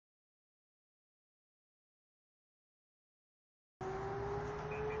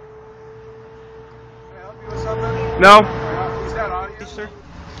No. Is that audio, sir?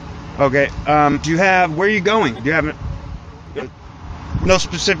 Okay. Do you have? Where are you going? Do you have? No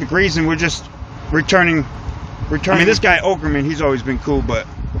specific reason. We're just returning. I mean, this guy Okerman, he's always been cool, but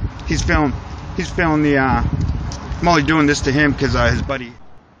he's feeling the. I'm only doing this to him because his buddy.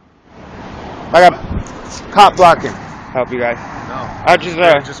 I got Cop Block help you guys. No. I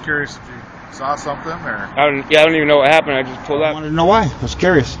just curious if you saw something or. I don't even know what happened. I just pulled I up. wanted to know why. I was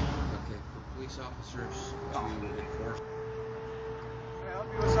curious. Okay, for police officers to enforce. Can I help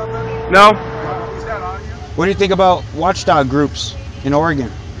you with something? No. Is that audio? What do you think about watchdog groups in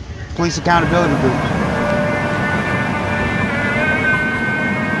Oregon? Police accountability groups.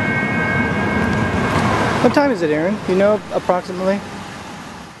 What time is it, Aaron? You know, approximately?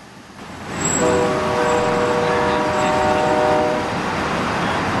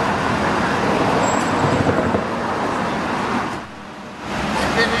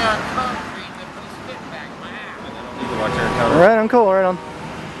 Right on, cool, right on.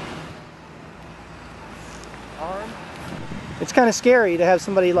 It's kind of scary to have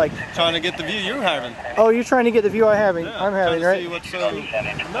somebody like trying to get the view you're having. Oh, you're trying to get the view I'm having, right? See what's,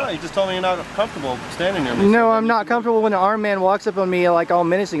 no, you just told me you're not comfortable standing near me. No, I'm not comfortable when an armed man walks up on me like all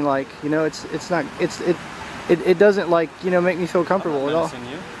menacing, like, you know, it doesn't, like, you know, make me feel comfortable at all.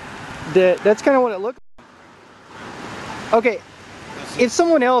 That's kind of what it looked like. Okay, if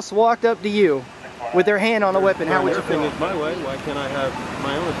someone else walked up to you with their hand on a weapon, how would you feel? It's my way. Why can't I have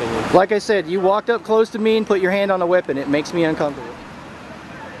my own opinion? Like I said, you walked up close to me and put your hand on a weapon. It makes me uncomfortable.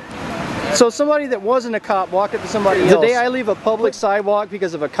 So somebody that wasn't a cop walked up to somebody else. The day I leave a public sidewalk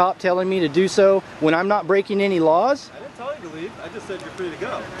because of a cop telling me to do so when I'm not breaking any laws? I didn't tell you to leave. I just said you're free to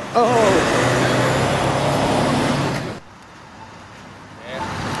go. Oh.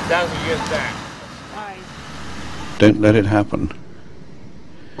 That's what you get back. Don't let it happen.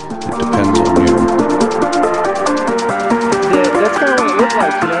 It depends on you. That's kind of what it looked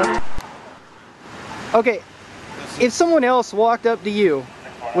like, you know? Okay, if someone else walked up to you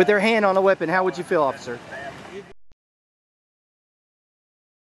with their hand on a weapon, how would you feel, officer?